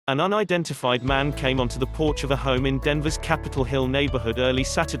An unidentified man came onto the porch of a home in Denver's Capitol Hill neighborhood early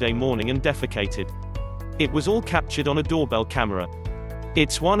Saturday morning and defecated. It was all captured on a doorbell camera.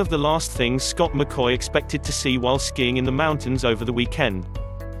 It's one of the last things Scott McCoy expected to see while skiing in the mountains over the weekend.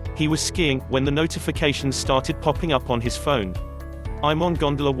 He was skiing when the notifications started popping up on his phone. "I'm on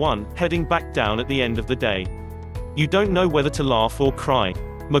Gondola 1, heading back down at the end of the day. You don't know whether to laugh or cry,"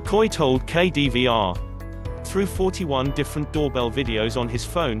 McCoy told KDVR. Through 41 different doorbell videos on his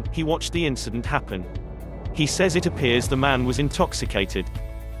phone, he watched the incident happen. He says it appears the man was intoxicated.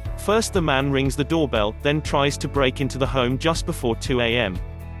 First the man rings the doorbell, then tries to break into the home just before 2 a.m.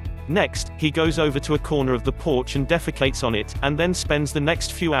 Next, he goes over to a corner of the porch and defecates on it, and then spends the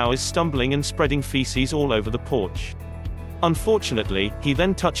next few hours stumbling and spreading feces all over the porch. Unfortunately, he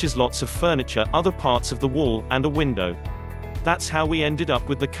then touches lots of furniture, other parts of the wall, and a window. That's how we ended up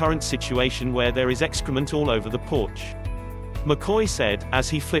with the current situation where there is excrement all over the porch, McCoy said, as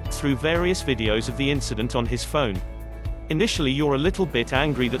he flipped through various videos of the incident on his phone. "Initially you're a little bit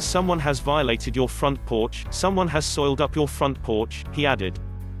angry that someone has violated your front porch, someone has soiled up your front porch," he added.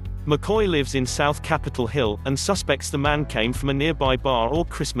 McCoy lives in South Capitol Hill, and suspects the man came from a nearby bar or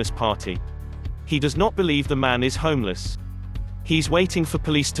Christmas party. He does not believe the man is homeless. He's waiting for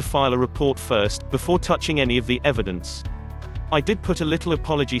police to file a report first, before touching any of the evidence. "I did put a little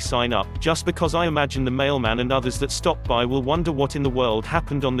apology sign up, just because I imagine the mailman and others that stop by will wonder what in the world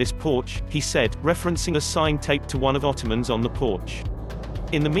happened on this porch," he said, referencing a sign taped to one of ottomans on the porch.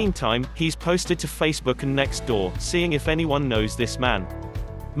 In the meantime, he's posted to Facebook and Nextdoor, seeing if anyone knows this man.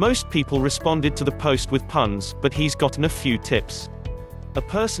 Most people responded to the post with puns, but he's gotten a few tips. A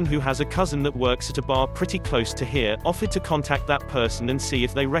person who has a cousin that works at a bar pretty close to here offered to contact that person and see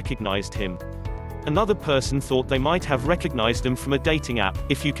if they recognized him. Another person thought they might have recognized him from a dating app,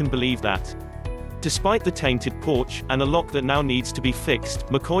 if you can believe that. Despite the tainted porch, and a lock that now needs to be fixed,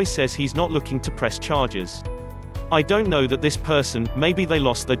 McCoy says he's not looking to press charges. "I don't know that this person, maybe they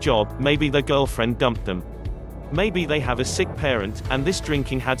lost their job, maybe their girlfriend dumped them. Maybe they have a sick parent, and this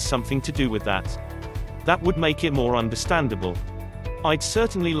drinking had something to do with that. That would make it more understandable. I'd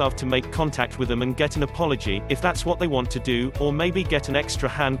certainly love to make contact with them and get an apology, if that's what they want to do, or maybe get an extra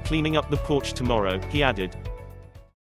hand cleaning up the porch tomorrow," he added.